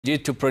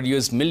to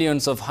produce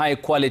millions of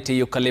high-quality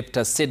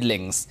eucalyptus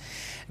seedlings.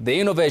 The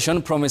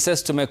innovation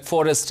promises to make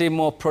forestry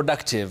more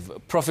productive,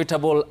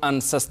 profitable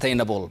and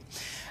sustainable.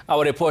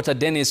 Our reporter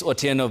Dennis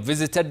Otieno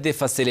visited the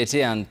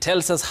facility and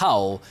tells us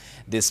how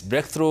this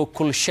breakthrough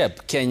could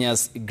shape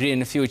Kenya's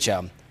green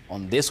future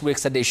on this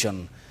week's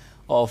edition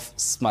of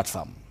Smart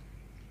Farm.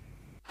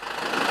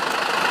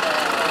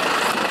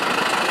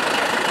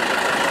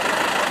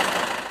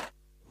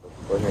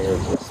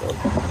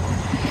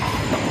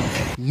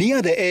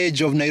 Near the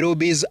edge of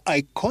Nairobi's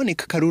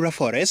iconic Karura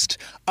Forest,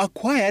 a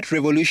quiet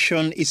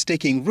revolution is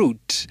taking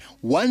root,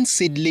 one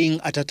seedling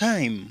at a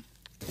time.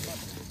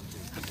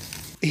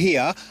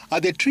 Here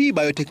at the Tree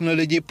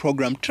Biotechnology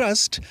Program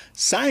Trust,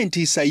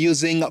 scientists are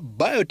using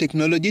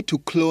biotechnology to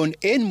clone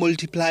and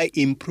multiply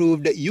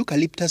improved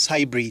eucalyptus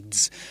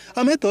hybrids,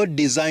 a method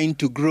designed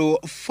to grow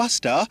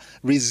faster,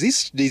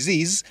 resist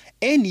disease,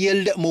 and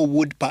yield more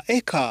wood per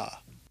acre.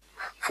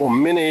 For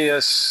many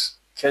years,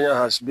 Kenya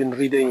has been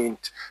leading in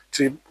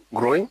tree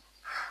growing,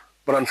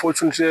 but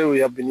unfortunately we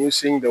have been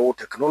using the old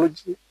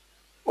technology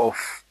of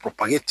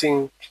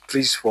propagating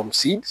trees from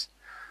seeds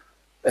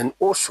and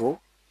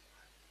also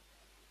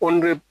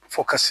only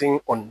focusing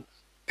on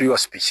pure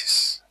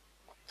species.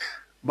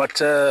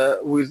 But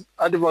with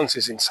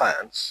advances in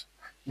science,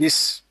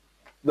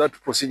 that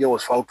procedure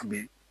was found to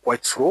be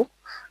quite slow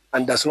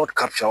and does not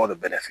capture all the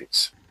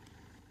benefits.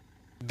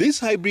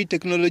 This hybrid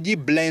technology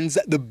blends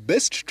the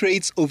best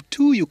traits of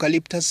two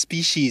eucalyptus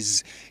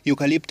species,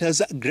 Eucalyptus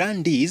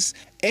grandis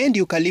and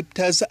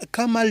Eucalyptus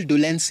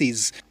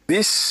camaldulensis.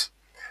 These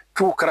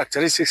two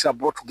characteristics are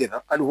brought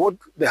together, and what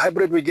the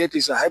hybrid we get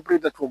is a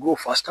hybrid that will grow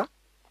faster,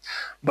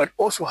 but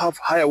also have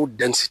higher wood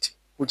density,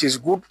 which is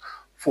good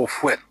for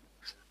fuel.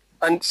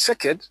 And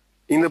second,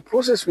 in the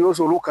process, we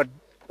also look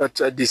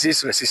at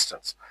disease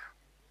resistance.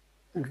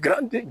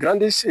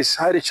 Grandis is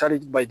highly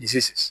challenged by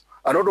diseases.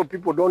 A lot of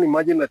people don't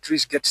imagine that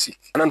trees get sick.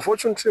 And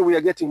unfortunately, we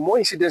are getting more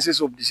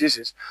incidences of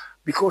diseases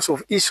because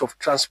of ease of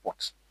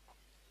transport,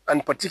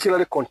 and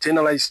particularly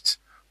containerized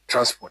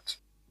transport.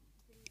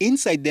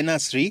 Inside the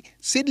nursery,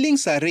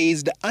 seedlings are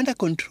raised under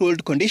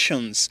controlled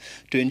conditions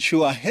to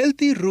ensure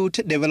healthy root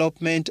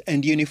development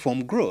and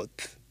uniform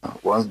growth.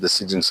 Once the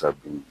seedlings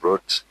have been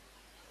brought,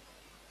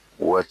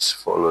 what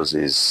follows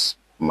is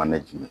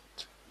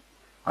management.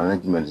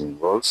 Management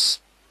involves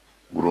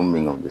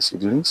grooming of the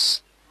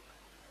seedlings,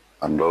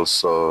 and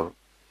also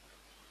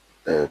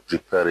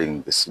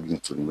preparing the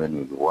seedling to remain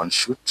with one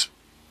shoot,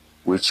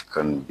 which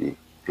can be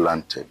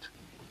planted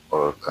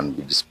or can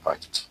be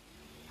dispatched.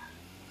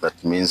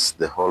 That means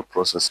the whole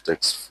process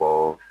takes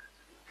 4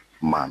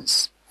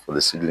 months for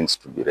the seedlings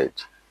to be ready.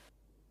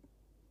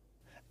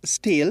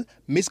 Still,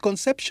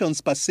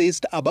 misconceptions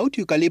persist about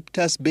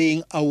eucalyptus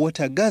being a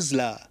water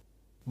guzzler.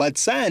 But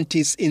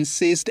scientists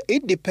insist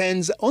it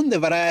depends on the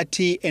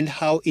variety and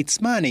how it's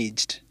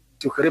managed.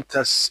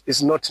 Eucalyptus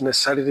is not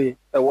necessarily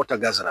a water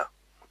guzzler.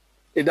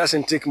 It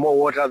doesn't take more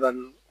water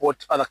than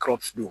what other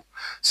crops do.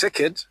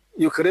 Second,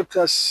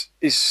 eucalyptus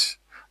is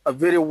a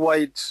very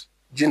wide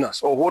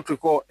genus, or what we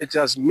call, it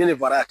has many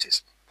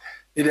varieties.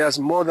 It has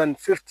more than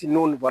 50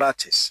 known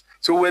varieties.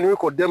 So when we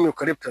condemn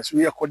eucalyptus,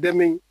 we are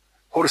condemning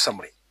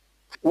wholesomely.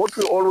 What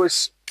we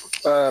always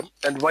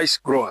advise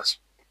growers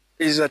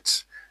is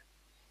that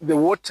the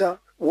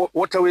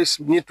waterways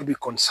need to be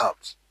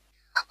conserved.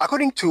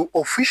 According to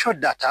official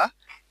data,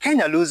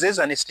 Kenya loses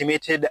an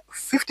estimated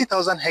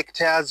 50,000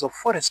 hectares of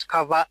forest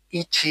cover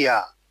each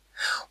year.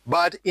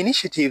 But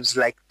initiatives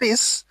like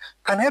this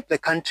can help the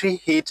country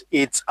hit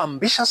its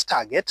ambitious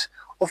target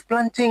of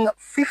planting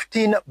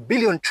 15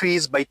 billion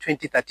trees by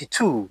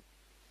 2032.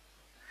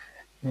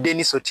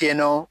 Dennis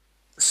Otieno,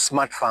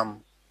 Smart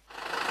Farm.